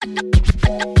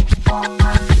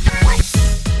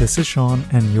This is Sean,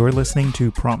 and you're listening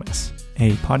to Promise,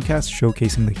 a podcast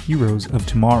showcasing the heroes of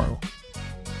tomorrow.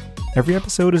 Every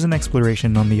episode is an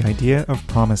exploration on the idea of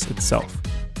promise itself,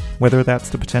 whether that's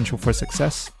the potential for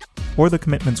success or the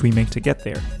commitments we make to get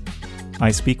there. I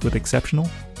speak with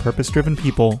exceptional, purpose-driven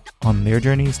people on their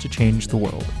journeys to change the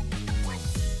world.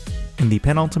 In the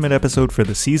penultimate episode for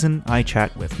the season, I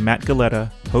chat with Matt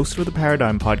Galetta, host of the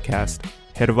Paradigm Podcast,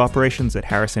 head of operations at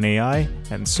Harrison AI,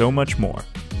 and so much more.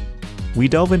 We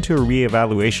delve into a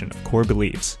re-evaluation of core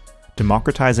beliefs,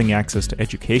 democratizing access to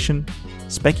education,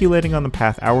 speculating on the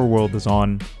path our world is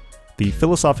on, the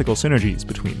philosophical synergies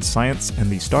between science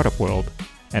and the startup world,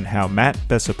 and how Matt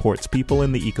best supports people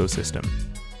in the ecosystem.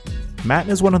 Matt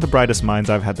is one of the brightest minds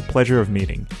I've had the pleasure of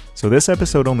meeting, so this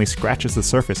episode only scratches the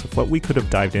surface of what we could have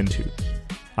dived into.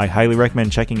 I highly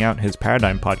recommend checking out his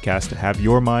Paradigm Podcast to have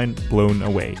your mind blown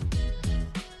away.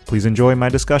 Please enjoy my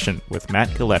discussion with Matt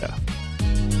Galetta.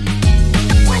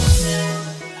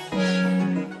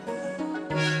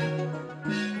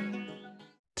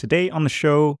 Today on the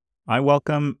show, I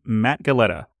welcome Matt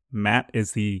Galetta. Matt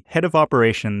is the head of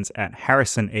operations at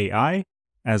Harrison AI,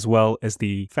 as well as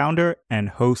the founder and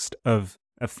host of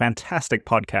a fantastic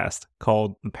podcast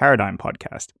called the Paradigm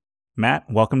Podcast. Matt,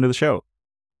 welcome to the show.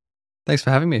 Thanks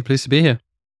for having me. Pleased to be here.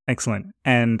 Excellent.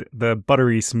 And the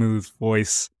buttery smooth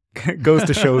voice goes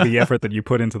to show the effort that you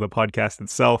put into the podcast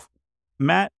itself.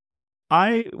 Matt,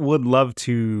 I would love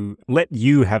to let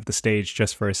you have the stage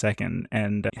just for a second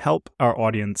and help our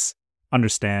audience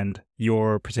understand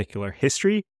your particular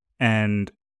history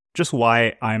and just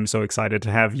why I'm so excited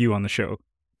to have you on the show.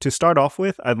 To start off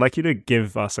with, I'd like you to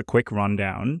give us a quick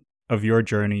rundown of your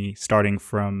journey starting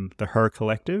from the Her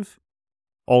Collective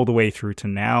all the way through to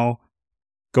now,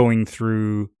 going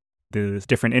through the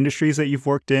different industries that you've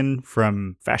worked in,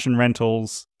 from fashion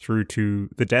rentals through to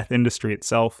the death industry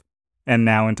itself, and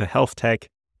now into health tech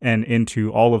and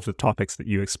into all of the topics that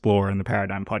you explore in the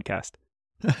Paradigm Podcast.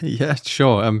 Yeah,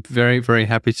 sure. I'm very, very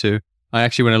happy to. I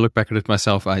actually, when I look back at it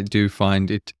myself, I do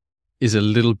find it is a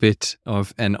little bit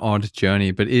of an odd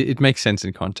journey, but it makes sense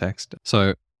in context.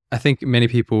 So I think many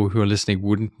people who are listening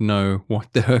wouldn't know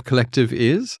what the Her Collective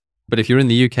is, but if you're in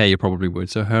the UK, you probably would.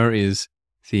 So Her is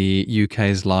the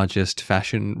UK's largest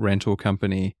fashion rental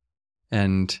company.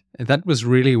 And that was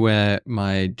really where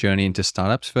my journey into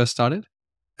startups first started.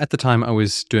 At the time, I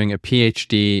was doing a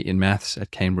PhD in maths at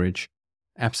Cambridge.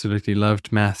 Absolutely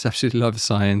loved maths, absolutely loved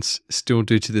science, still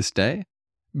do to this day.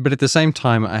 But at the same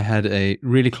time, I had a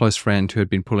really close friend who had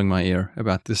been pulling my ear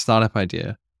about this startup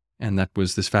idea, and that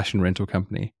was this fashion rental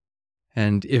company.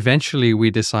 And eventually we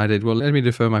decided, well, let me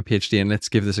defer my PhD and let's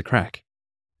give this a crack.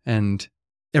 And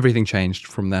everything changed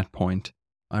from that point.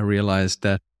 I realized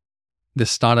that the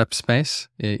startup space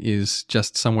is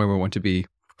just somewhere we want to be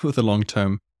for the long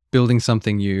term. Building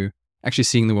something new, actually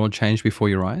seeing the world change before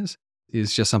your eyes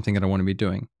is just something that I want to be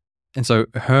doing. And so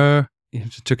Her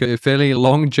took a fairly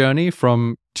long journey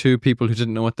from two people who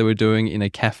didn't know what they were doing in a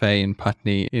cafe in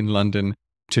Putney in London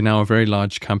to now a very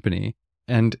large company.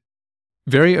 And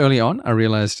very early on, I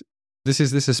realized this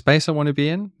is a space I want to be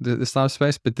in, the startup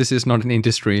space, but this is not an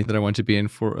industry that I want to be in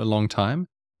for a long time.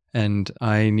 And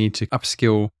I need to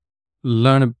upskill,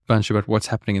 learn a bunch about what's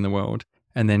happening in the world,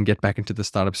 and then get back into the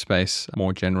startup space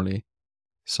more generally.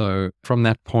 So from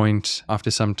that point, after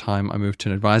some time, I moved to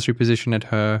an advisory position at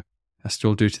Her. I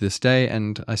still do to this day,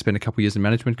 and I spent a couple years in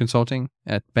management consulting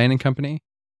at Bain & Company.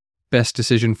 Best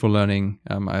decision for learning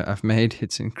I've made.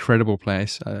 It's an incredible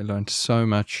place. I learned so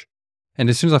much. And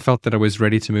as soon as I felt that I was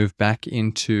ready to move back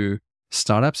into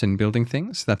startups and building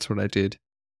things, that's what I did.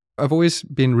 I've always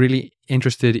been really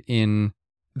interested in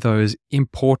those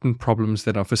important problems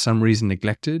that are for some reason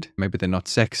neglected. Maybe they're not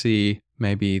sexy,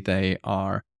 maybe they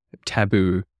are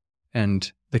taboo. And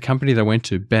the company that I went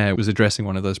to, Bear, was addressing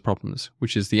one of those problems,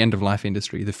 which is the end-of-life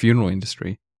industry, the funeral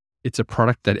industry. It's a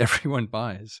product that everyone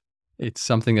buys. It's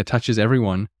something that touches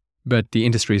everyone, but the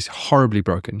industry is horribly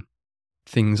broken.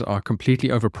 Things are completely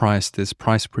overpriced. There's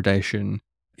price predation.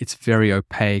 It's very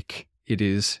opaque. It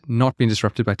is not been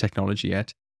disrupted by technology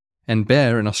yet. And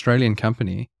Bear, an Australian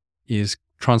company, is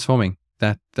transforming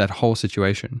that whole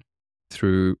situation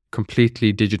through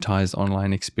completely digitized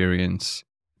online experience,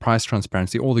 price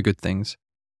transparency, all the good things.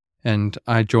 And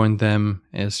I joined them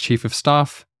as chief of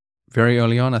staff very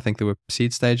early on. I think they were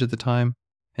seed stage at the time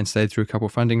and stayed through a couple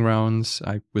of funding rounds.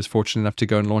 I was fortunate enough to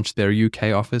go and launch their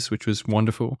UK office, which was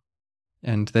wonderful.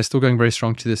 And they're still going very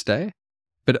strong to this day.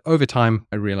 But over time,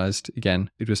 I realized, again,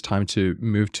 it was time to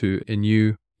move to a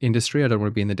new industry. I don't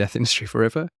want to be in the death industry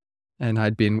forever. And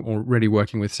I'd been already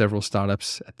working with several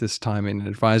startups at this time in an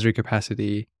advisory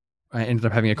capacity. I ended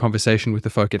up having a conversation with the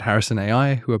folk at Harrison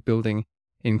AI who are building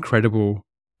incredible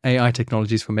AI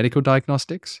technologies for medical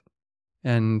diagnostics,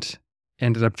 and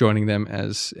ended up joining them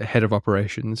as a head of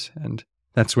operations. And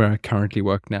that's where I currently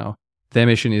work now. Their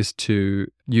mission is to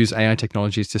use AI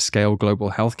technologies to scale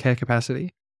global healthcare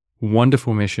capacity.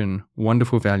 Wonderful mission,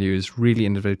 wonderful values, really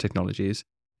innovative technologies.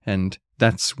 And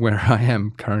that's where I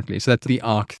am currently. So that's the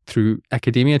arc through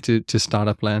academia to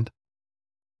startup land.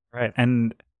 Right.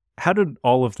 And how did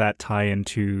all of that tie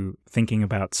into thinking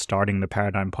about starting the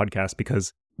Paradigm podcast?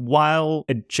 Because while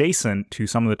adjacent to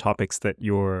some of the topics that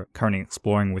you're currently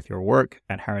exploring with your work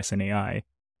at Harrison AI,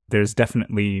 there's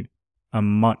definitely a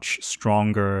much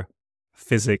stronger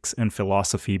physics and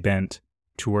philosophy bent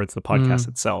towards the podcast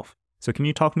itself. So can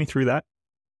you talk me through that?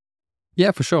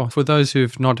 Yeah, for sure. For those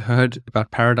who've not heard about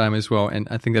Paradigm as well, and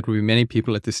I think that will be many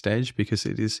people at this stage because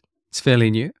it's fairly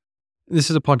new. This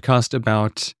is a podcast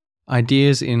about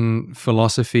ideas in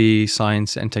philosophy,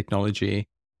 science, and technology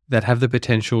that have the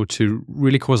potential to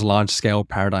really cause large-scale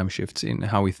paradigm shifts in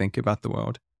how we think about the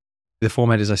world. The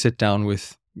format is I sit down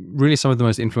with really some of the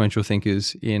most influential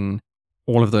thinkers in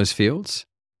all of those fields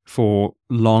for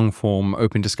long-form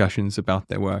open discussions about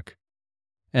their work.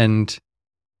 And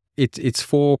it's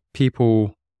for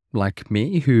people like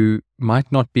me who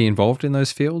might not be involved in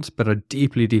those fields, but are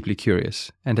deeply, deeply curious.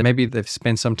 And maybe they've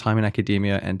spent some time in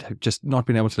academia and have just not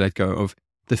been able to let go of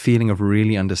the feeling of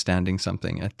really understanding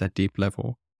something at that deep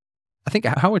level. I think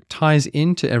how it ties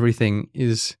into everything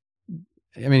is,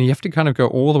 I mean, you have to kind of go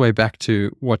all the way back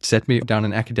to what set me down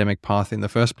an academic path in the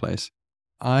first place.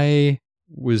 I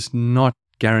was not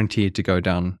guaranteed to go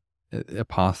down a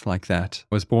path like that.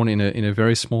 I was born in a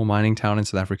very small mining town in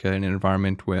South Africa in an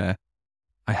environment where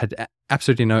I had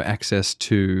absolutely no access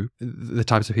to the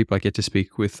types of people I get to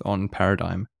speak with on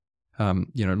Paradigm.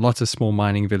 Lots of small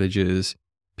mining villages,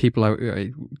 people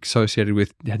I associated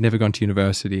with had never gone to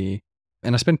university.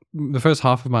 And I spent the first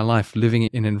half of my life living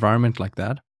in an environment like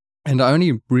that. And I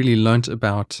only really learnt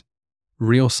about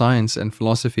real science and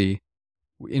philosophy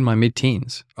in my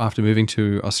mid-teens after moving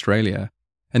to Australia.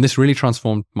 And this really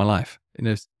transformed my life in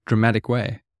a dramatic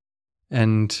way.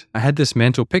 And I had this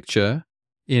mental picture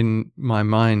in my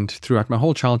mind throughout my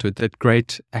whole childhood that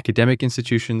great academic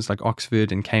institutions like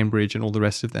Oxford and Cambridge and all the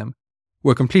rest of them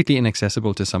were completely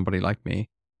inaccessible to somebody like me.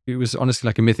 It was honestly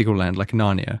like a mythical land, like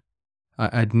Narnia.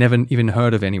 I'd never even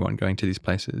heard of anyone going to these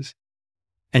places.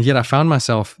 And yet I found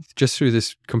myself just through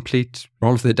this complete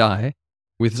roll of the die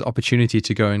with this opportunity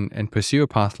to go and pursue a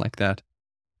path like that.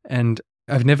 And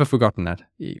I've never forgotten that.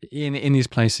 In these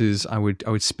places, I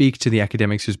would speak to the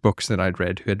academics whose books that I'd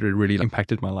read, who had really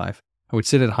impacted my life. I would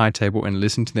sit at a high table and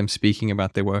listen to them speaking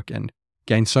about their work and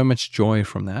gain so much joy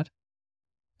from that.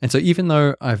 And so even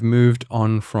though I've moved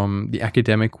on from the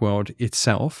academic world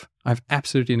itself, I've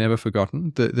absolutely never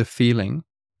forgotten the feeling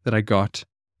that I got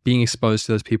being exposed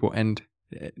to those people and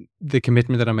the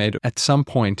commitment that I made at some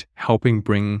point helping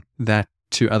bring that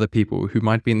to other people who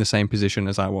might be in the same position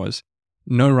as I was.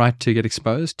 No right to get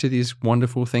exposed to these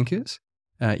wonderful thinkers,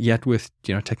 yet with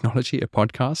technology, a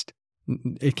podcast,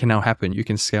 it can now happen. You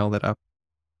can scale that up.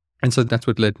 And so that's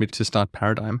what led me to start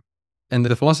Paradigm. And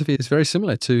the philosophy is very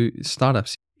similar to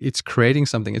startups. It's creating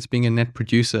something. It's being a net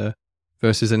producer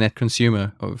versus a net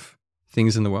consumer of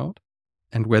things in the world.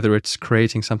 And whether it's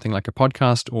creating something like a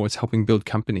podcast or it's helping build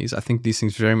companies, I think these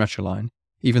things very much align,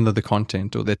 even though the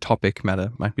content or their topic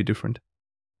matter might be different.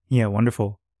 Yeah,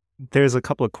 wonderful. There's a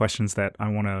couple of questions that I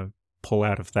want to pull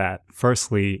out of that.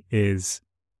 Firstly is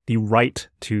the right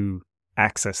to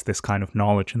access this kind of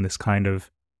knowledge and this kind of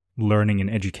learning and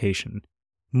education.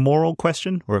 Moral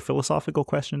question or a philosophical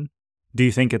question? Do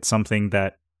you think it's something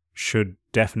that should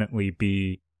definitely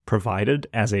be provided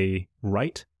as a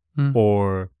right?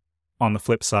 Or on the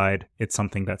flip side, it's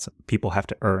something that people have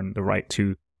to earn the right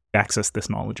to access this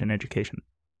knowledge and education?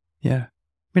 Yeah.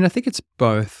 I mean, I think it's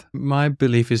both. My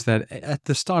belief is that at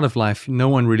the start of life, no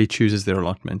one really chooses their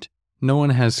allotment. No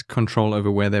one has control over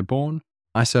where they're born.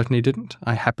 I certainly didn't.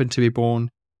 I happened to be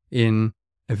born in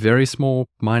a very small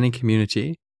mining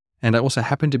community, and I also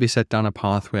happened to be set down a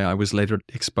path where I was later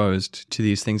exposed to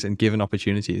these things and given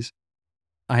opportunities.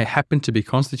 I happened to be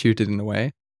constituted in a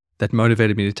way that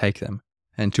motivated me to take them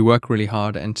and to work really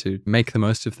hard and to make the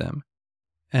most of them.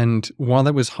 And while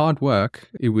that was hard work,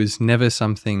 it was never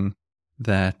something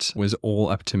that was all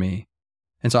up to me.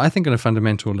 And so I think on a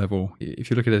fundamental level, if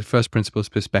you look at a first principles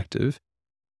perspective,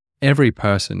 every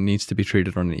person needs to be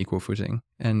treated on an equal footing.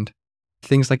 And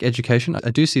things like education,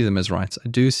 I do see them as rights. I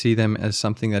do see them as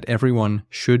something that everyone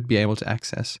should be able to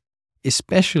access,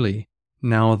 especially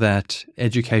now that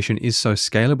education is so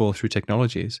scalable through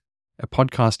technologies. A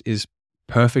podcast is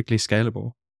perfectly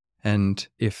scalable. And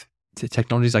if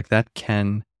technologies like that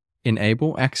can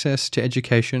enable access to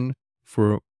education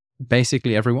for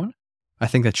basically everyone, I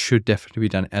think that should definitely be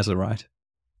done as a right.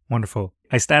 Wonderful.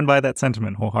 I stand by that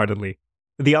sentiment wholeheartedly.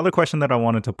 The other question that I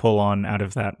wanted to pull on out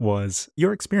of that was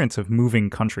your experience of moving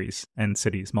countries and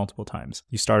cities multiple times.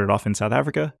 You started off in South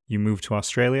Africa, you moved to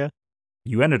Australia,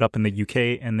 you ended up in the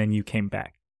UK, and then you came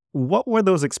back. What were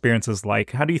those experiences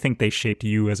like? How do you think they shaped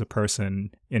you as a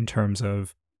person in terms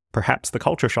of perhaps the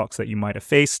culture shocks that you might have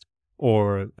faced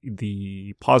or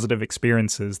the positive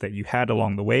experiences that you had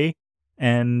along the way?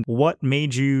 And what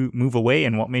made you move away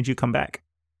and what made you come back?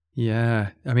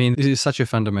 Yeah, I mean, this is such a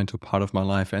fundamental part of my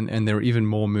life, and there are even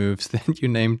more moves than you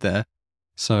named there.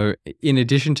 So in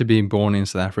addition to being born in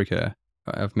South Africa,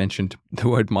 I've mentioned the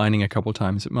word mining a couple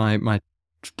times. My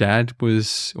dad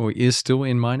was or is still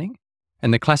in mining.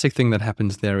 And the classic thing that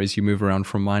happens there is you move around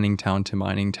from mining town to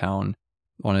mining town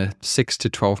on a 6 to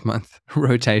 12 month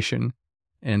rotation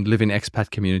and live in expat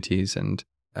communities. And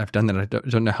I've done that. I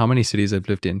don't know how many cities I've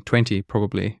lived in, 20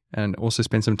 probably, and also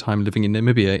spent some time living in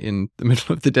Namibia in the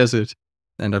middle of the desert.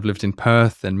 And I've lived in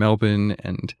Perth and Melbourne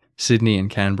and Sydney and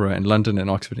Canberra and London and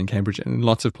Oxford and Cambridge and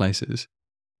lots of places.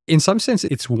 In some sense,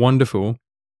 it's wonderful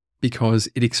because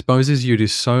it exposes you to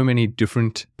so many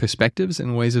different perspectives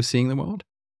and ways of seeing the world.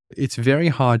 It's very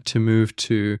hard to move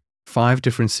to 5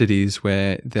 different cities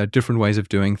where there are different ways of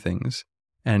doing things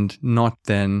and not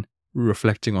then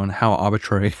reflecting on how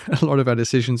arbitrary a lot of our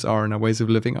decisions are and our ways of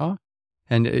living are.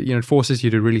 And it forces you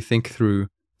to really think through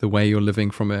the way you're living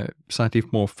from a slightly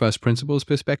more first principles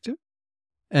perspective.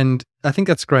 And I think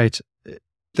that's great.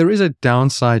 There is a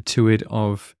downside to it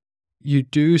of you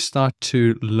do start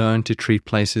to learn to treat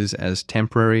places as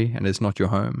temporary and as not your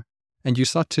home. And you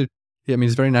start to,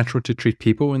 it's very natural to treat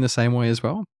people in the same way as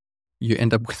well. You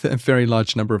end up with a very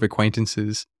large number of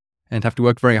acquaintances and have to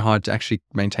work very hard to actually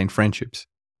maintain friendships.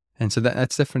 And so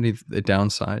that's definitely the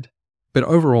downside. But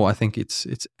overall, I think it's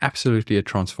absolutely a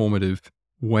transformative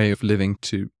way of living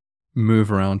to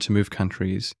move around, to move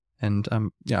countries. And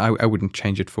I wouldn't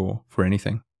change it for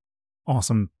anything.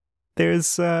 Awesome.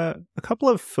 There's a couple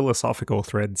of philosophical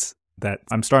threads that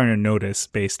I'm starting to notice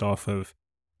based off of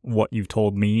what you've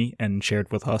told me and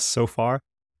shared with us so far.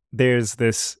 There's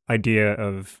this idea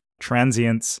of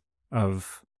transience,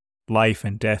 of life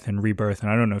and death and rebirth.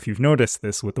 And I don't know if you've noticed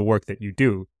this with the work that you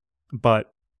do,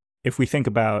 but if we think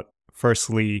about,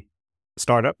 firstly,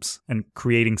 startups and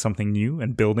creating something new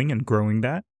and building and growing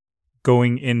that,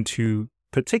 going into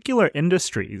particular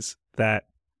industries that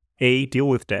A, deal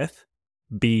with death,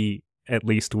 B, at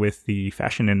least with the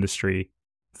fashion industry,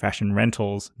 fashion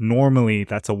rentals, normally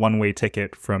that's a one-way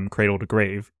ticket from cradle to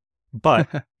grave.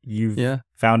 But you've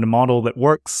found a model that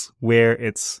works where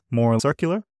it's more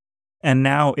circular, and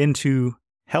now into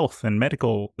health and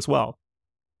medical as well.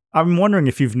 I'm wondering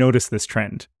if you've noticed this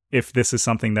trend, if this is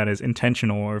something that is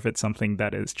intentional or if it's something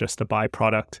that is just a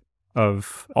byproduct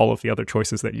of all of the other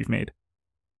choices that you've made.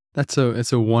 It's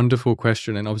a wonderful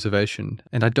question and observation.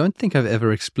 And I don't think I've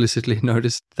ever explicitly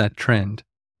noticed that trend,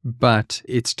 but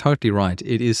it's totally right.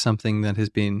 It is something that has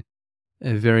been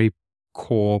a very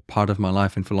core part of my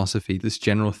life and philosophy, this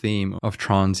general theme of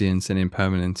transience and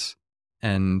impermanence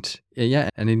and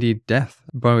indeed death,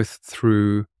 both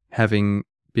through having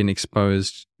been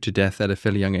exposed to death at a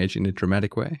fairly young age in a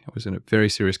dramatic way. I was in a very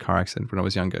serious car accident when I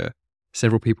was younger.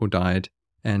 Several people died,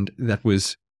 and that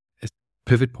was a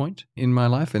pivot point in my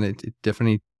life, and it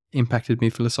definitely impacted me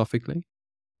philosophically.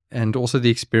 And also the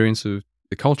experience of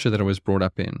the culture that I was brought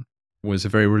up in was a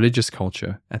very religious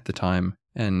culture at the time.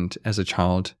 And as a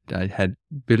child, I had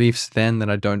beliefs then that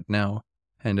I don't now.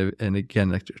 And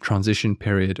again, a transition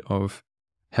period of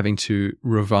having to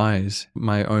revise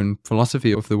my own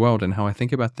philosophy of the world and how I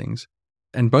think about things.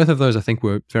 And both of those, I think,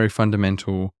 were very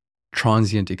fundamental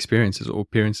transient experiences or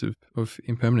appearance of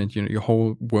impermanence. Your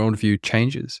whole worldview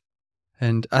changes.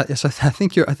 And so I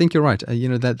think you're right.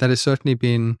 That has certainly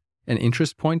been an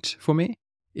interest point for me.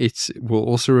 It will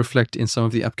also reflect in some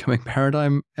of the upcoming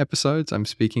Paradigm episodes. I'm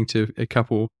speaking to a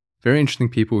couple very interesting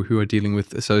people who are dealing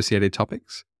with associated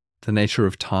topics. The nature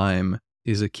of time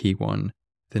is a key one.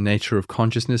 The nature of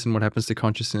consciousness and what happens to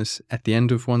consciousness at the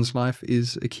end of one's life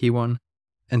is a key one.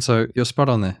 And so you're spot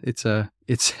on there.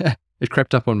 It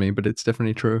crept up on me, but it's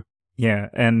definitely true. Yeah,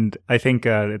 and I think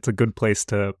it's a good place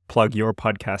to plug your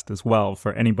podcast as well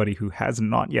for anybody who has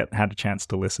not yet had a chance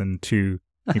to listen to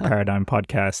the Paradigm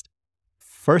podcast.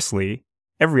 Firstly,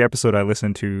 every episode I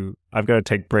listen to, I've got to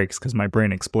take breaks because my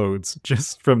brain explodes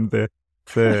just from the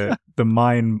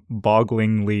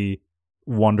mind-bogglingly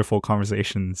wonderful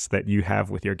conversations that you have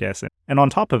with your guests. And on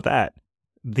top of that,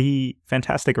 the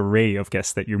fantastic array of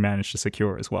guests that you managed to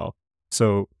secure as well.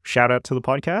 So shout out to the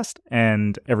podcast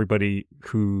and everybody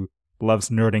who loves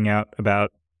nerding out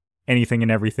about anything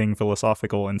and everything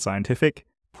philosophical and scientific.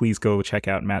 Please go check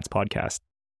out Matt's podcast.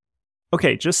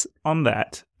 Okay, just on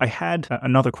that, I had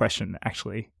another question,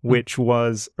 actually, which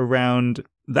was around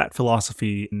that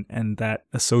philosophy and that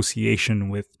association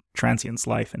with transience,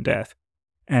 life and death,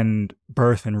 and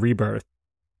birth and rebirth,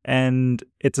 and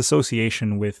its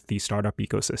association with the startup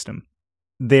ecosystem.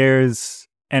 There's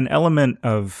an element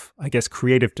of, I guess,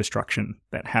 creative destruction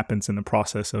that happens in the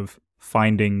process of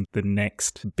finding the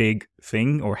next big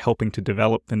thing or helping to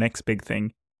develop the next big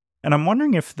thing. And I'm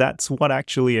wondering if that's what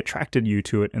actually attracted you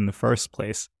to it in the first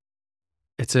place.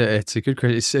 It's a good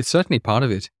question. It's certainly part of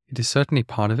it. It is certainly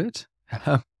part of it.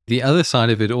 The other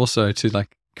side of it also, to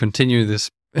like continue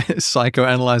this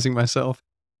psychoanalyzing myself,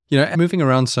 moving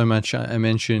around so much, I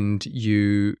mentioned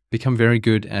you become very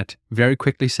good at very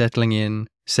quickly settling in,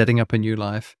 setting up a new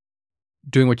life,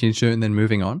 doing what you need to do, and then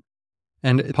moving on.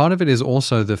 And part of it is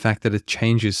also the fact that it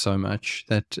changes so much,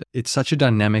 that it's such a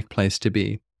dynamic place to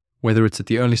be. Whether it's at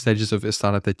the early stages of a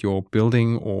startup that you're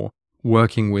building or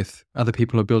working with other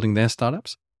people who are building their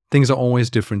startups, things are always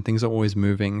different, things are always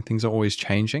moving, things are always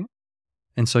changing.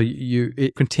 And so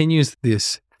it continues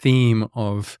this theme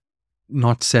of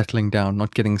not settling down,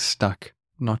 not getting stuck,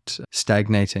 not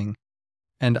stagnating.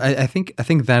 And I think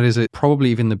that is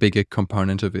probably even the bigger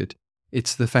component of it.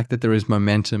 It's the fact that there is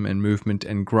momentum and movement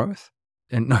and growth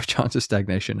and no chance of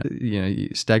stagnation. You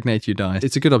stagnate, you die.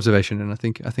 It's a good observation, and I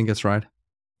think that's right.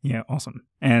 Yeah, awesome.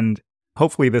 And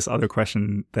hopefully this other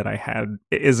question that I had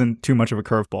isn't too much of a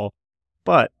curveball,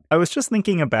 but I was just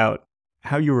thinking about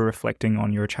how you were reflecting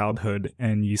on your childhood,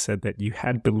 and you said that you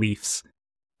had beliefs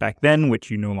back then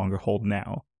which you no longer hold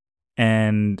now.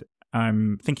 And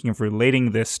I'm thinking of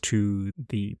relating this to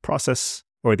the process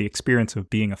or the experience of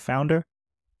being a founder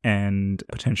and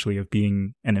potentially of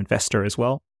being an investor as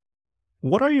well.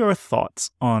 What are your thoughts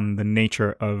on the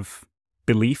nature of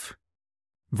belief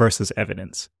versus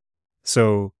evidence?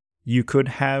 So you could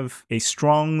have a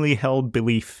strongly held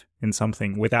belief in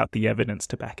something without the evidence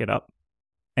to back it up.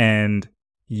 And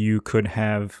you could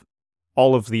have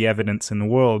all of the evidence in the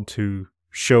world to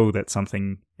show that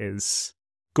something is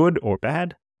good or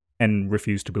bad and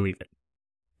refuse to believe it.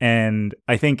 And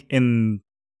I think in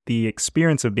the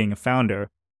experience of being a founder,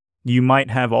 you might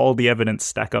have all the evidence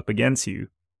stack up against you,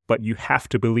 but you have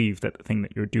to believe that the thing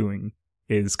that you're doing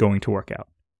is going to work out.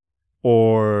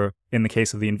 Or in the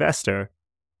case of the investor,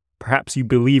 perhaps you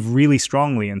believe really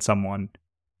strongly in someone,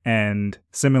 and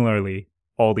similarly,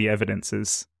 all the evidence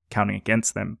is counting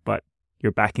against them, but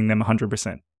you're backing them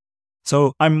 100%.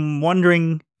 So I'm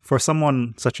wondering, for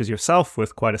someone such as yourself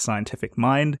with quite a scientific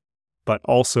mind, but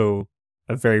also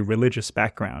a very religious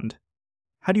background,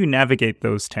 how do you navigate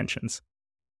those tensions?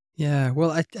 Yeah, well,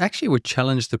 I actually would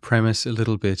challenge the premise a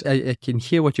little bit. I can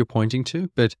hear what you're pointing to,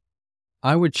 but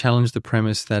I would challenge the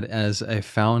premise that as a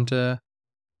founder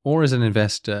or as an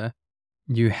investor,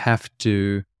 you have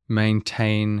to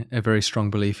maintain a very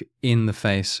strong belief in the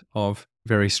face of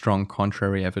very strong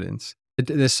contrary evidence.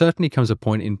 There certainly comes a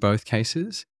point in both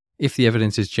cases if the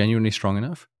evidence is genuinely strong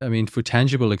enough. I mean, for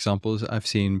tangible examples, I've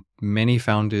seen many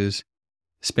founders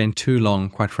spend too long,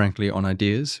 quite frankly, on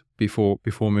ideas before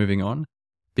moving on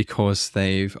because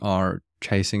they are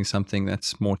chasing something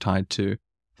that's more tied to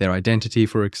their identity,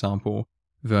 for example,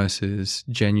 versus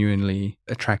genuinely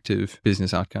attractive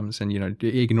business outcomes and,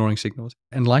 ignoring signals.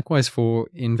 And likewise for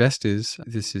investors,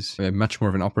 this is much more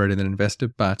of an operator than an investor,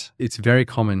 but it's very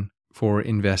common for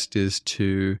investors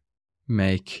to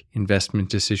make investment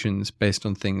decisions based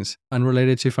on things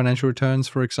unrelated to financial returns,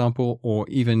 for example, or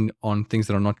even on things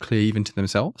that are not clear even to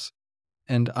themselves.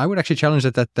 And I would actually challenge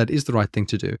that is the right thing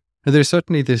to do. Now, there's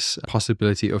certainly this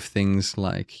possibility of things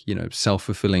like,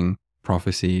 self-fulfilling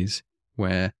prophecies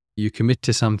where you commit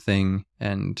to something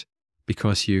and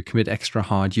because you commit extra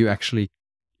hard, you actually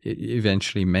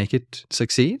eventually make it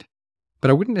succeed. But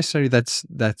I wouldn't necessarily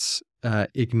that's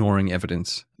ignoring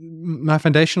evidence. My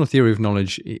foundational theory of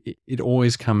knowledge, it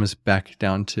always comes back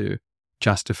down to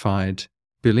justified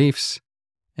beliefs.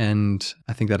 And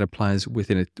I think that applies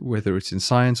within it, whether it's in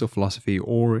science or philosophy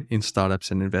or in startups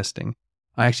and investing.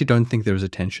 I actually don't think there is a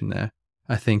tension there.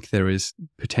 I think there is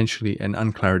potentially an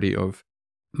unclarity of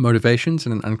motivations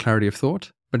and an unclarity of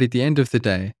thought. But at the end of the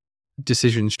day,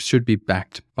 decisions should be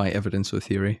backed by evidence or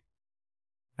theory.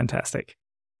 Fantastic.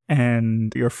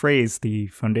 And your phrase, the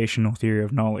foundational theory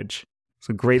of knowledge, is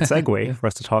a great segue for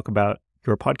us to talk about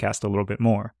your podcast a little bit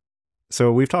more.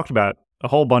 So we've talked about a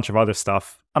whole bunch of other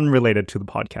stuff unrelated to the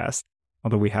podcast,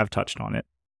 although we have touched on it.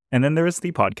 And then there is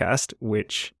the podcast,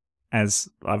 which, as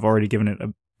I've already given it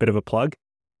a bit of a plug,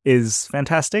 is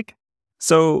fantastic.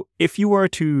 So if you were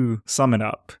to sum it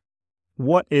up,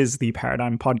 what is the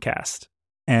Paradigm Podcast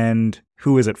and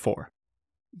who is it for?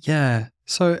 Yeah.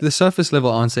 So the surface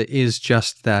level answer is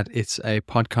just that it's a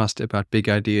podcast about big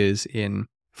ideas in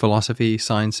philosophy,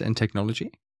 science, and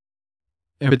technology.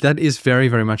 But that is very,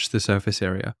 very much the surface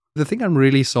area. The thing I'm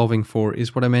really solving for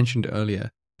is what I mentioned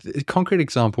earlier. A concrete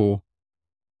example,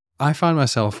 I found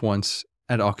myself once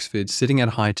at Oxford sitting at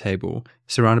a high table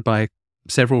surrounded by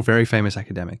several very famous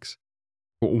academics.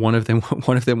 One of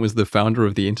them was the founder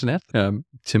of the internet,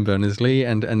 Tim Berners-Lee,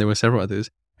 and there were several others.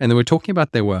 And they were talking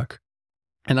about their work.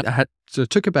 And I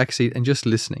took a back seat and just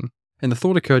listening. And the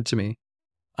thought occurred to me,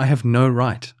 I have no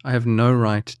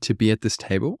right to be at this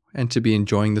table and to be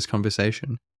enjoying this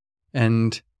conversation.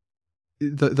 And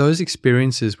those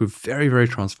experiences were very, very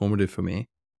transformative for me.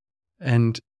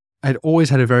 And I'd always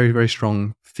had a very, very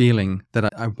strong feeling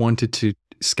that I wanted to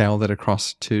scale that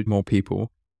across to more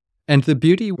people. And the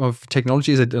beauty of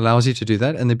technology is it allows you to do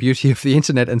that. And the beauty of the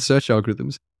internet and search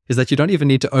algorithms is that you don't even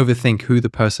need to overthink who the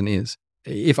person is.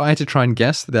 If I had to try and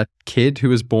guess that kid who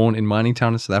was born in mining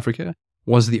town in South Africa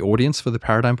was the audience for the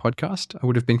Paradigm Podcast, I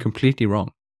would have been completely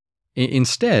wrong.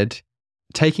 Instead,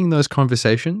 taking those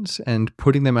conversations and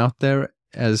putting them out there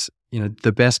as,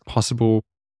 the best possible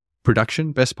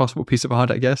production, best possible piece of art,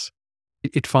 I guess,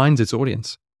 it finds its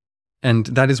audience. And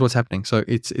that is what's happening. So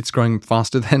it's growing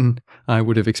faster than I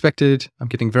would have expected. I'm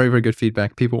getting very, very good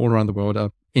feedback. People all around the world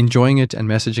are enjoying it and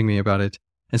messaging me about it.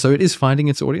 And so it is finding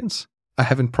its audience. I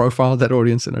haven't profiled that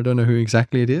audience and I don't know who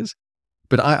exactly it is.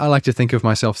 But I like to think of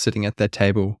myself sitting at that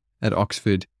table at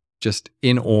Oxford, just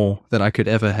in awe that I could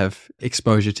ever have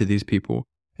exposure to these people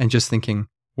and just thinking,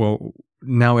 well,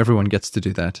 now everyone gets to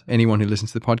do that. Anyone who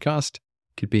listens to the podcast,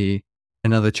 could be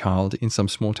another child in some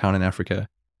small town in Africa,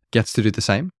 gets to do the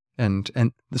same. And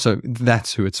so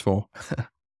that's who it's for.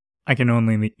 I can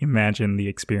only imagine the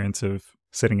experience of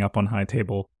sitting up on high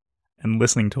table and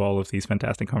listening to all of these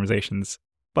fantastic conversations.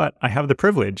 But I have the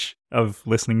privilege of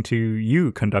listening to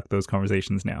you conduct those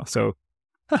conversations now. So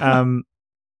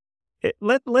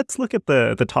let's look at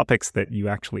the topics that you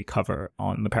actually cover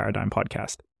on the Paradigm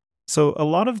Podcast. So a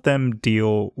lot of them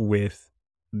deal with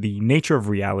the nature of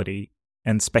reality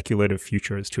and speculative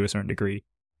futures to a certain degree.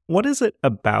 What is it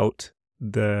about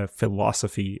the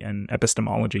philosophy and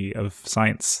epistemology of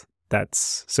science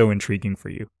that's so intriguing for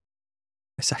you?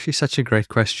 It's actually such a great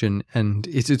question. And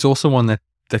it's also one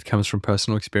that comes from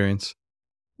personal experience.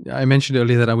 I mentioned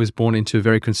earlier that I was born into a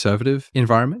very conservative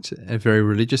environment, a very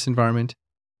religious environment.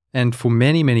 And for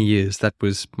many, many years, that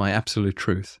was my absolute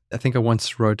truth. I think I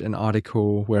once wrote an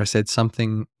article where I said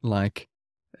something like,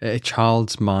 a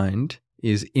child's mind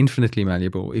is infinitely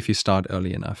malleable if you start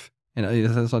early enough. And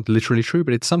that's not literally true,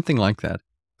 but it's something like that.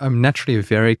 I'm naturally a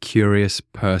very curious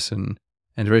person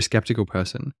and a very skeptical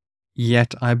person.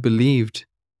 Yet I believed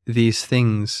these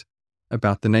things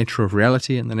about the nature of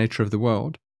reality and the nature of the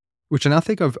world, which I now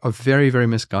think are very, very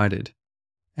misguided.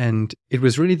 And it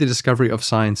was really the discovery of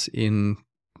science in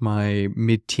my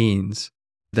mid-teens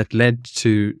that led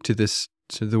to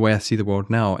the way I see the world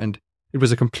now. And it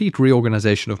was a complete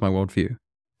reorganization of my worldview.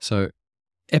 So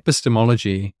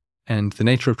epistemology and the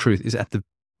nature of truth is at the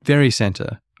very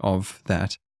center of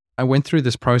that. I went through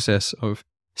this process of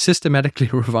systematically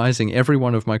revising every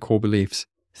one of my core beliefs,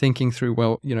 thinking through,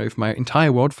 well, if my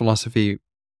entire world philosophy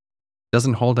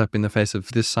doesn't hold up in the face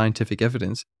of this scientific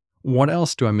evidence, what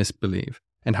else do I misbelieve?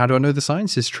 And how do I know the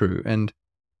science is true? And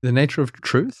the nature of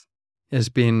truth has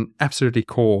been absolutely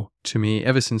core to me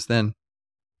ever since then.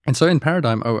 And so in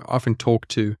Paradigm, I often talk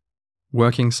to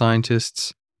working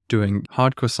scientists doing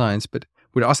hardcore science, but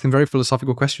would ask them very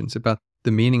philosophical questions about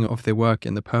the meaning of their work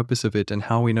and the purpose of it and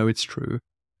how we know it's true,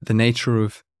 the nature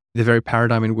of the very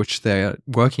paradigm in which they're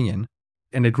working in.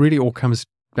 And it really all comes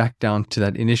back down to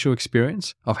that initial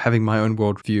experience of having my own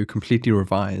worldview completely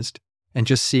revised and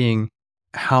just seeing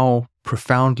how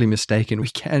profoundly mistaken we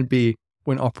can be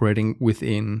when operating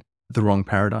within the wrong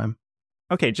paradigm.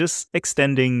 Okay, just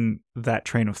extending that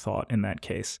train of thought in that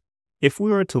case. If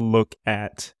we were to look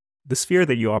at the sphere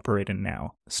that you operate in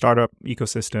now, startup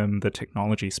ecosystem, the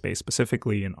technology space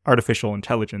specifically, and artificial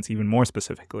intelligence even more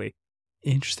specifically.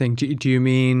 Interesting. Do you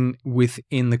mean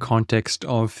within the context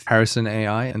of Harrison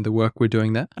AI and the work we're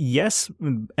doing there? Yes,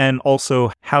 and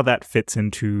also how that fits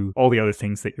into all the other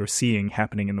things that you're seeing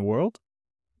happening in the world.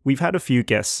 We've had a few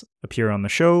guests appear on the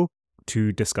show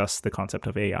to discuss the concept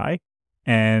of AI,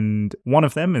 and one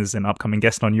of them is an upcoming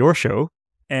guest on your show,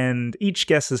 and each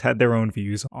guest has had their own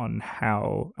views on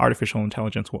how artificial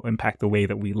intelligence will impact the way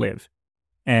that we live.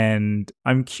 And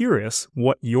I'm curious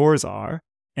what yours are,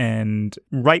 and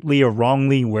rightly or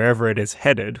wrongly, wherever it is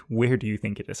headed, where do you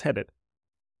think it is headed?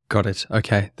 Got it.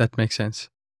 Okay, that makes sense.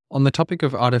 On the topic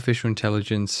of artificial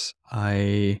intelligence,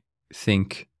 I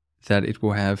think that it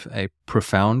will have a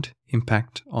profound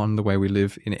impact on the way we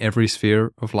live in every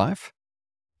sphere of life.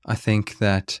 I think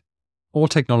that all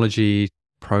technology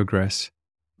progress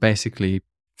basically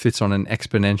fits on an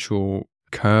exponential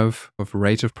curve of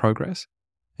rate of progress.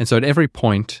 And so at every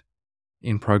point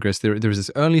in progress, there is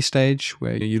this early stage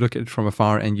where you look at it from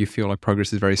afar and you feel like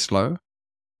progress is very slow.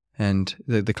 And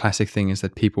the classic thing is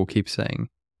that people keep saying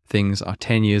things are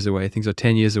 10 years away,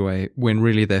 when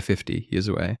really they're 50 years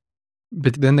away.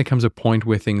 But then there comes a point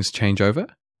where things change over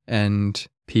and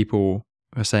people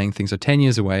are saying things are 10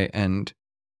 years away and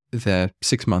they're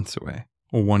 6 months away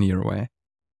or 1 year away.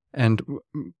 And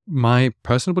my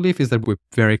personal belief is that we're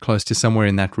very close to somewhere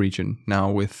in that region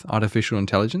now with artificial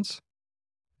intelligence,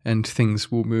 and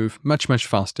things will move much, much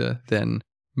faster than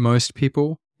most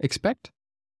people expect.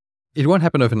 It won't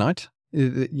happen overnight.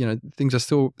 Things are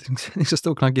still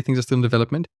clunky, things are still in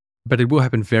development, but it will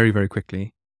happen very, very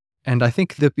quickly. And I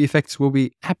think the effects will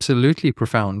be absolutely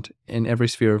profound in every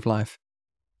sphere of life.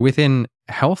 Within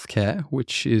healthcare,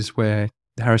 which is where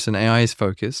Harrison AI is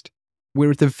focused,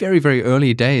 we're at the very, very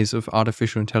early days of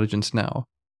artificial intelligence now.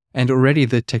 And already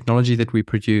the technology that we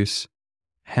produce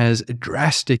has a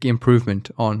drastic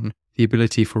improvement on the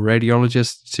ability for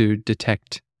radiologists to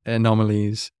detect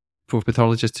anomalies, for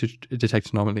pathologists to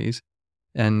detect anomalies.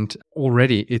 And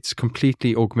already it's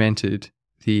completely augmented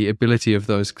the ability of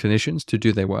those clinicians to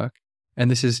do their work.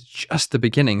 And this is just the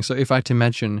beginning. So if I had to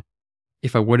imagine,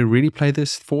 if I were to really play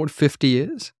this forward 50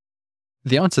 years,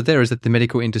 the answer there is that the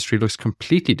medical industry looks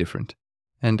completely different.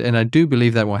 And I do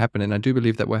believe that will happen, and I do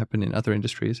believe that will happen in other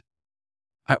industries.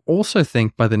 I also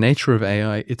think by the nature of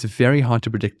AI, it's very hard to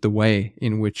predict the way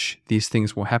in which these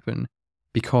things will happen,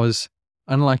 because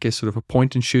unlike a sort of a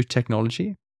point-and-shoot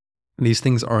technology, these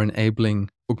things are enabling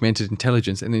augmented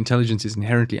intelligence, and intelligence is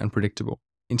inherently unpredictable.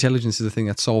 Intelligence is the thing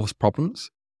that solves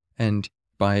problems, and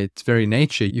by its very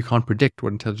nature, you can't predict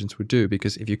what intelligence would do,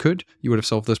 because if you could, you would have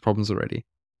solved those problems already.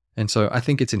 And so I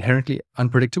think it's inherently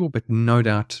unpredictable, but no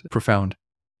doubt profound.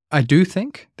 I do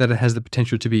think that it has the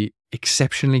potential to be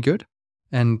exceptionally good,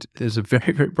 and there's a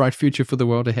very, very bright future for the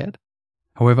world ahead.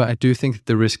 However, I do think that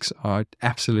the risks are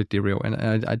absolutely real, and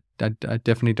I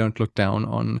definitely don't look down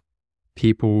on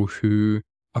people who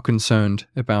are concerned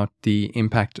about the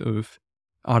impact of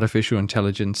artificial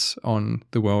intelligence on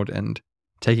the world and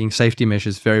taking safety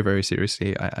measures very, very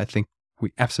seriously. I think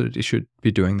we absolutely should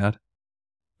be doing that.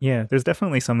 Yeah, there's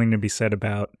definitely something to be said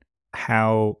about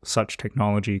how such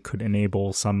technology could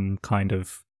enable some kind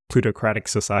of plutocratic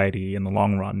society in the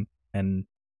long run, and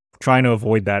trying to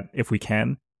avoid that if we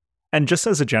can. And just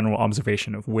as a general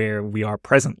observation of where we are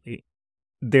presently,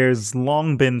 there's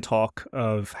long been talk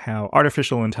of how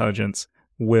artificial intelligence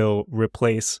will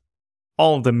replace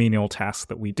all of the menial tasks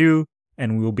that we do,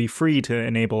 and we will be free to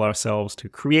enable ourselves to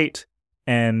create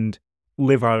and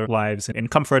live our lives in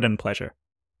comfort and pleasure.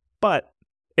 But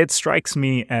it strikes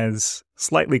me as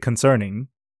slightly concerning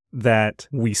that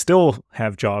we still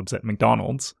have jobs at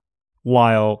McDonald's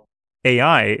while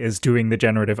AI is doing the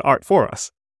generative art for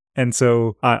us. And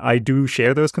so I do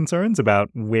share those concerns about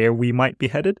where we might be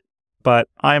headed, but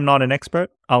I am not an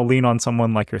expert. I'll lean on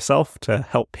someone like yourself to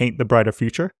help paint the brighter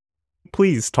future.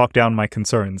 Please talk down my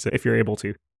concerns if you're able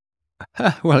to.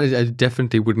 Well, I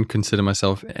definitely wouldn't consider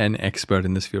myself an expert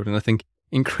in this field, and I think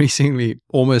increasingly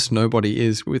almost nobody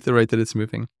is with the rate that it's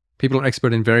moving. People are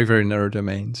expert in very, very narrow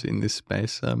domains in this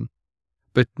space.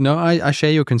 But no, I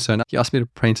share your concern. You asked me to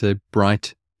paint a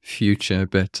bright future,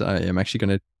 but I am actually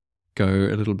going to go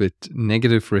a little bit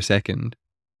negative for a second.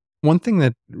 One thing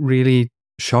that really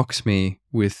shocks me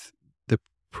with the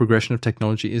progression of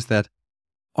technology is that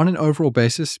on an overall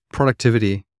basis,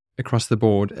 productivity across the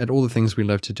board at all the things we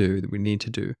love to do, that we need to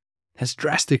do, has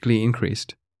drastically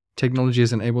increased. Technology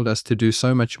has enabled us to do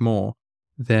so much more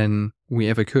than we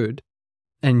ever could.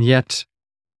 And yet,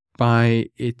 by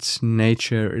its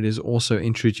nature, it has also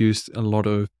introduced a lot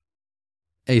of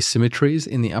asymmetries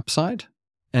in the upside.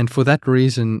 And for that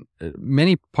reason,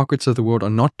 many pockets of the world are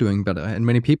not doing better, and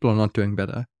many people are not doing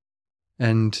better.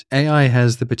 And AI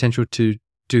has the potential to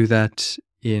do that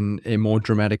in a more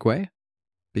dramatic way,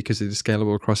 because it is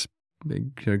scalable across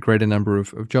a greater number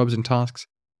of jobs and tasks.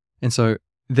 And so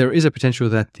there is a potential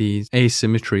that the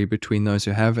asymmetry between those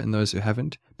who have and those who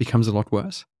haven't becomes a lot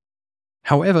worse.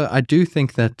 However, I do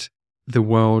think that the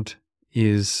world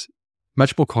is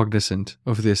much more cognizant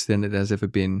of this than it has ever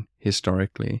been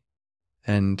historically.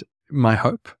 And my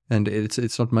hope, and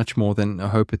it's not much more than a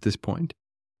hope at this point,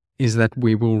 is that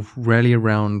we will rally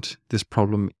around this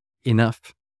problem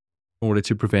enough in order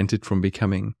to prevent it from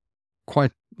becoming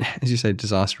quite, as you say,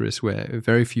 disastrous, where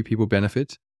very few people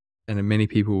benefit and many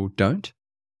people don't.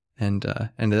 And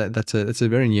that's a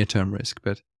very near-term risk.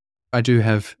 But I do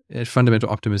have a fundamental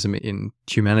optimism in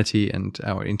humanity and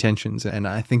our intentions, and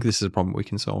I think this is a problem we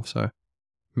can solve. So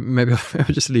maybe I'll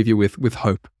just leave you with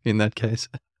hope in that case.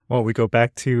 Well, we go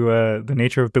back to the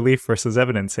nature of belief versus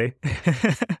evidence, eh?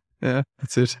 Yeah,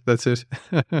 that's it.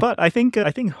 But I think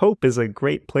hope is a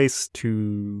great place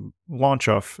to launch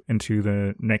off into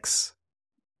the next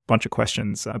bunch of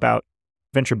questions about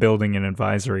venture building and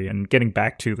advisory and getting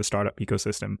back to the startup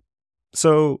ecosystem.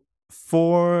 So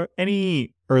for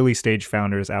any early stage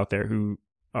founders out there who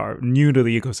are new to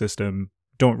the ecosystem,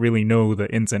 don't really know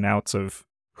the ins and outs of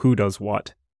who does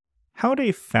what, how do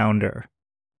a founder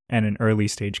and an early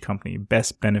stage company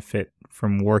best benefit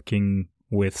from working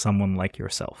with someone like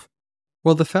yourself?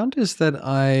 Well, the founders that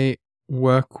I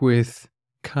work with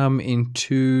come in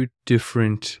two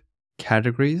different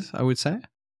categories, I would say.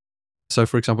 So,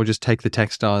 for example, just take the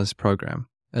Techstars program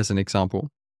as an example.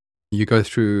 You go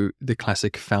through the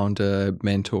classic founder,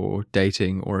 mentor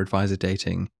dating or advisor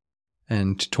dating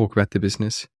and talk about the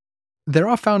business. There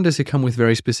are founders who come with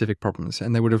very specific problems,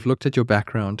 and they would have looked at your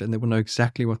background and they will know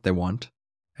exactly what they want.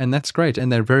 And that's great.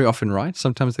 And they're very often right.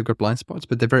 Sometimes they've got blind spots,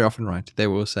 but they're very often right. They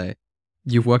will say,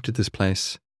 you've worked at this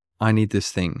place. I need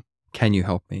this thing. Can you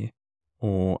help me?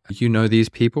 Or, you know these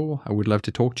people. I would love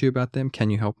to talk to you about them. Can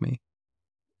you help me?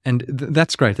 And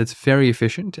that's great. That's very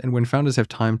efficient. And when founders have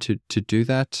time to do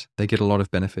that, they get a lot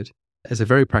of benefit. As a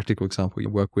very practical example, you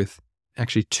work with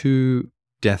actually two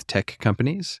death tech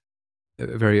companies, a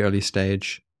very early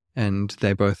stage, and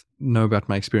they both know about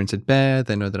my experience at Bear.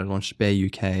 They know that I launched Bear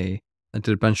UK. I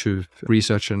did a bunch of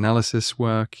research and analysis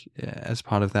work as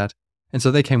part of that. And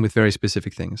so they came with very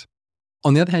specific things.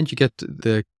 On the other hand, you get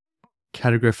the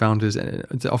category of founders, and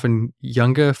it's often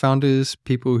younger founders,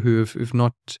 people who have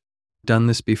not done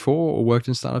this before or worked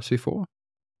in startups before,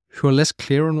 who are less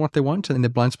clear on what they want, and their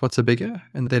blind spots are bigger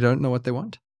and they don't know what they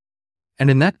want. And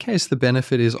in that case, the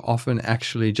benefit is often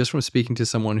actually just from speaking to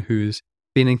someone who's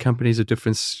been in companies of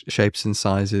different shapes and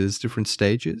sizes, different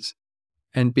stages,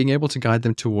 and being able to guide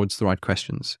them towards the right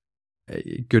questions.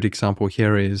 A good example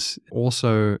here is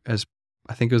also, as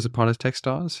I think it was a part of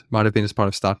Techstars, might have been as part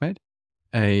of StartMate,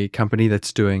 a company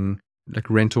that's doing like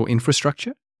rental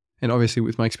infrastructure. And obviously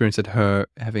with my experience at Her,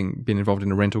 having been involved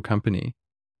in a rental company,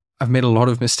 I've made a lot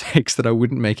of mistakes that I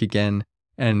wouldn't make again.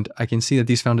 And I can see that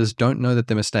these founders don't know that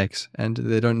they're mistakes and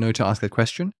they don't know to ask that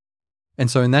question.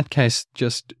 And so in that case,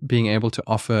 just being able to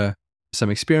offer some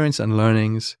experience and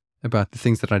learnings about the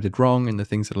things that I did wrong and the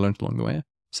things that I learned along the way,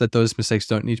 so that those mistakes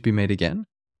don't need to be made again,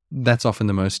 that's often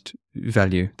the most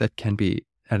value that can be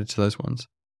added to those ones.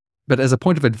 But as a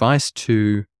point of advice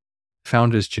to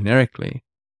founders generically,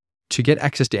 to get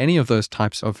access to any of those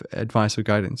types of advice or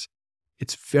guidance,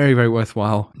 it's very, very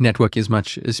worthwhile networking as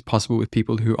much as possible with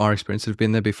people who are experienced, who've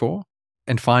been there before,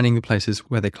 and finding the places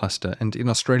where they cluster. And in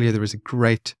Australia, there is a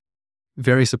great,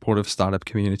 very supportive startup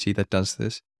community that does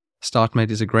this. StartMate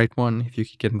is a great one. If you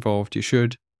could get involved, you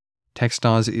should.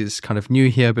 Techstars is kind of new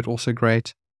here, but also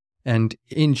great. And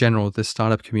in general, the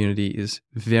startup community is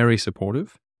very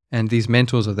supportive. And these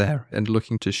mentors are there and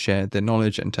looking to share their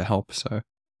knowledge and to help. So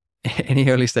any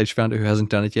early stage founder who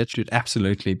hasn't done it yet should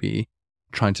absolutely be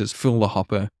trying to fill the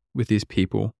hopper with these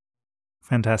people.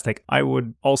 Fantastic. I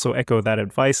would also echo that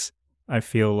advice. I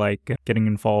feel like getting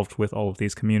involved with all of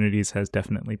these communities has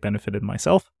definitely benefited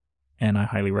myself, and I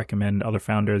highly recommend other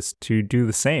founders to do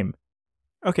the same.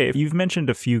 Okay, you've mentioned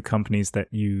a few companies that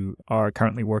you are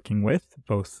currently working with,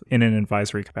 both in an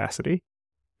advisory capacity.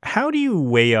 How do you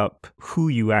weigh up who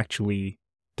you actually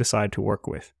decide to work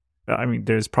with? I mean,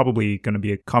 there's probably going to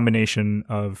be a combination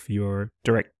of your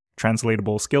direct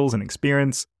translatable skills and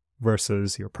experience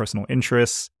versus your personal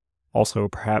interests, also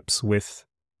perhaps with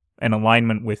an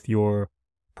alignment with your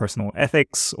personal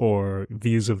ethics or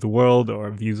views of the world or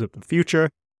views of the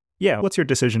future. Yeah, what's your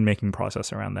decision-making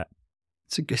process around that?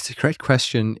 It's a great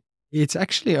question. It's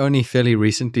actually only fairly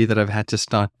recently that I've had to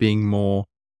start being more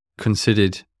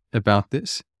considered about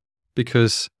this,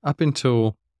 because up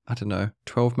until,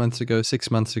 12 months ago,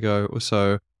 6 months ago or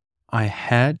so, I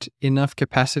had enough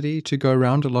capacity to go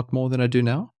around a lot more than I do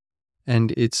now.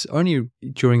 And it's only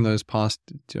during those past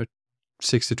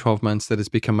 6 to 12 months that it's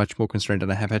become much more constrained,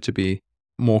 and I have had to be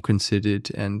more considered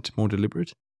and more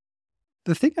deliberate.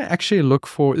 The thing I actually look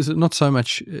for is not so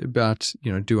much about,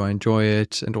 do I enjoy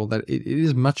it and all that. It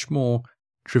is much more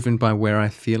driven by where I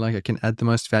feel like I can add the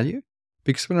most value.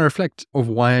 Because when I reflect of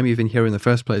why I'm even here in the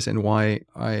first place and why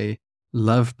I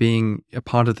love being a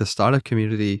part of the startup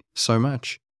community so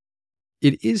much,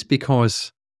 it is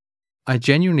because I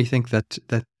genuinely think that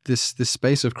this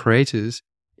space of creators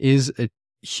is a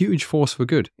huge force for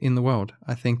good in the world.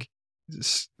 I think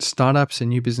startups and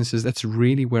new businesses, that's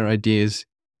really where ideas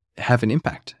have an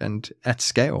impact and at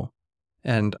scale.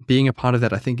 And being a part of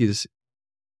that, I think, is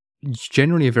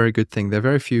generally a very good thing. There are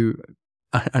very few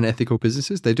unethical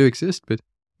businesses. They do exist, but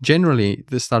generally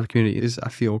the startup community is, I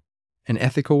feel, an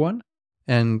ethical one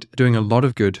and doing a lot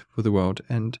of good for the world.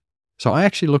 And so I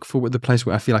actually look for the place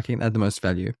where I feel like I can add the most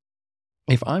value.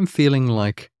 If I'm feeling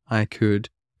like I could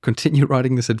continue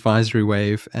riding this advisory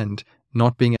wave and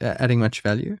not being adding much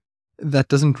value, that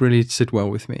doesn't really sit well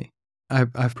with me. I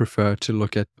prefer to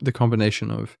look at the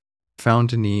combination of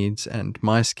founder needs and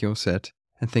my skill set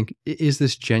and think, is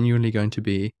this genuinely going to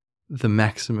be the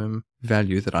maximum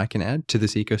value that I can add to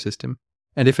this ecosystem?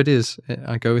 And if it is,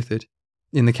 I go with it.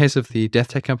 In the case of the death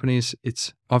tech companies,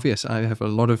 it's obvious. I have a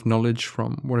lot of knowledge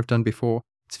from what I've done before.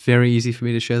 It's very easy for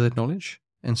me to share that knowledge,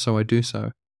 and so I do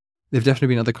so. There have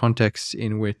definitely been other contexts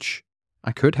in which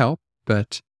I could help,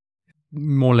 but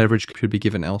more leverage could be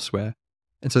given elsewhere.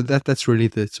 And so that's really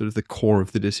the sort of the core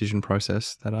of the decision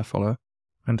process that I follow.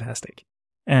 Fantastic.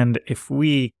 And if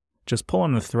we just pull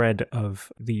on the thread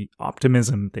of the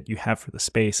optimism that you have for the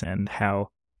space and how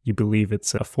you believe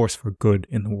it's a force for good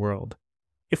in the world,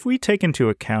 if we take into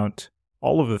account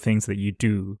all of the things that you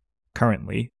do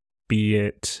currently, be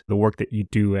it the work that you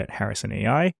do at Harrison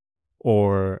AI,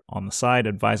 or on the side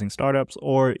advising startups,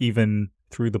 or even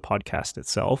through the podcast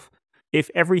itself, if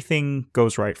everything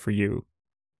goes right for you,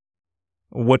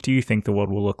 what do you think the world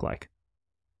will look like?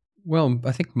 Well,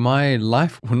 I think my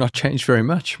life will not change very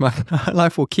much. My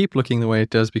life will keep looking the way it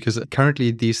does because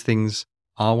currently these things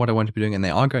are what I want to be doing and they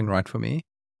are going right for me.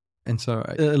 And so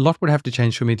a lot would have to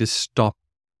change for me to stop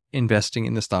investing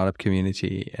in the startup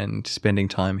community and spending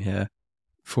time here,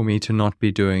 for me to not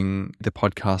be doing the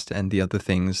podcast and the other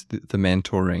things, the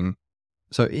mentoring.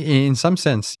 So in some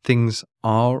sense, things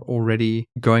are already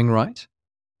going right.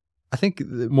 I think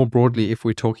more broadly, if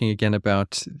we're talking again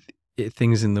about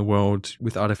things in the world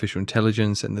with artificial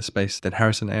intelligence and the space that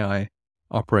Harrison AI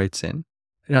operates in,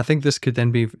 and I think this could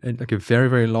then be like a very,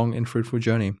 very long and fruitful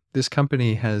journey. This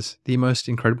company has the most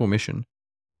incredible mission.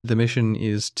 The mission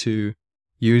is to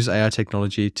use AI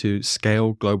technology to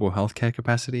scale global healthcare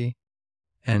capacity.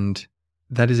 And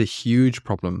that is a huge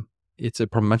problem. It's a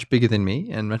problem much bigger than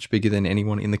me and much bigger than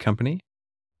anyone in the company.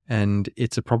 And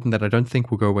it's a problem that I don't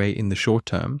think will go away in the short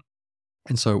term.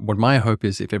 And so what my hope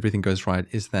is, if everything goes right,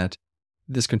 is that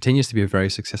this continues to be a very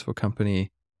successful company.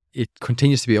 It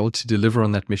continues to be able to deliver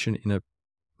on that mission in a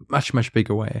much, much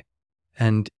bigger way.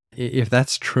 And if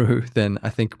that's true, then I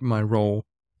think my role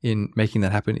in making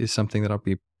that happen is something that I'll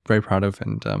be very proud of.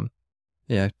 And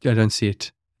I don't see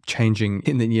it changing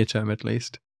in the near term, at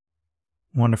least.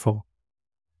 Wonderful.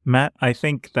 Matt, I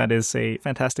think that is a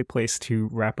fantastic place to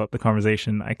wrap up the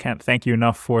conversation. I can't thank you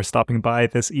enough for stopping by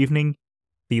this evening.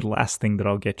 The last thing that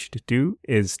I'll get you to do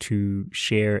is to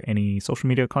share any social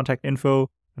media contact info,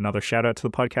 another shout out to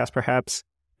the podcast perhaps,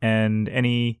 and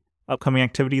any upcoming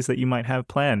activities that you might have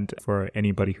planned for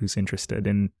anybody who's interested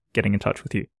in getting in touch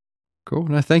with you. Cool.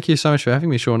 No, thank you so much for having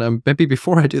me, Sean. Maybe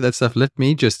before I do that stuff, let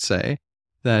me just say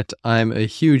that I'm a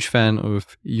huge fan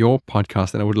of your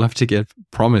podcast, and I would love to give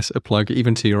Promise a plug,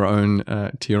 even to your own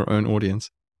audience.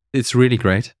 It's really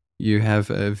great. You have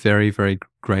a very, very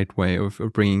great way of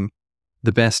bringing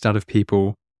the best out of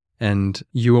people, and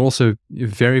you also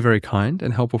very, very kind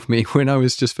and helpful for me when I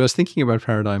was just first thinking about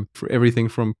Paradigm, for everything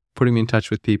from putting me in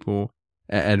touch with people,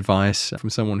 advice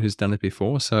from someone who's done it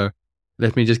before. So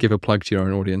let me just give a plug to your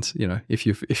own audience. You know, if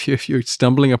you're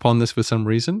stumbling upon this for some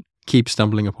reason, keep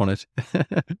stumbling upon it.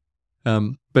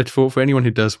 But for anyone who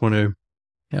does want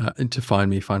to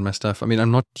find my stuff, I mean,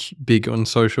 I'm not big on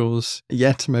socials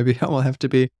yet. Maybe I will have to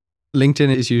be.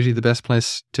 LinkedIn is usually the best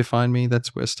place to find me.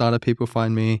 That's where startup people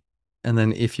find me. And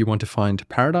then if you want to find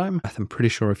Paradigm, I'm pretty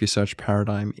sure if you search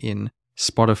Paradigm in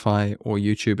Spotify or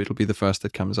YouTube, it'll be the first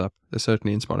that comes up.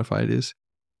 Certainly in Spotify it is.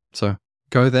 So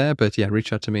go there, but yeah,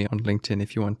 reach out to me on LinkedIn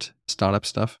if you want startup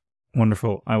stuff.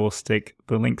 Wonderful. I will stick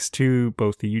the links to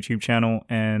both the YouTube channel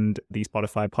and the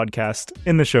Spotify podcast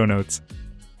in the show notes.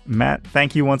 Matt,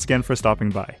 thank you once again for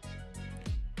stopping by.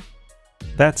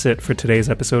 That's it for today's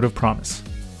episode of Promise.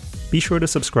 Be sure to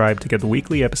subscribe to get the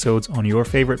weekly episodes on your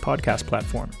favorite podcast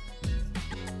platform.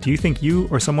 Do you think you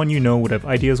or someone you know would have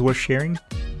ideas worth sharing?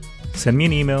 Send me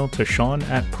an email to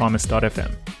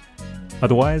sean@promise.fm.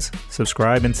 Otherwise,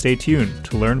 subscribe and stay tuned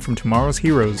to learn from tomorrow's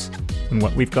heroes, and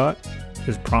what we've got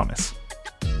is promise.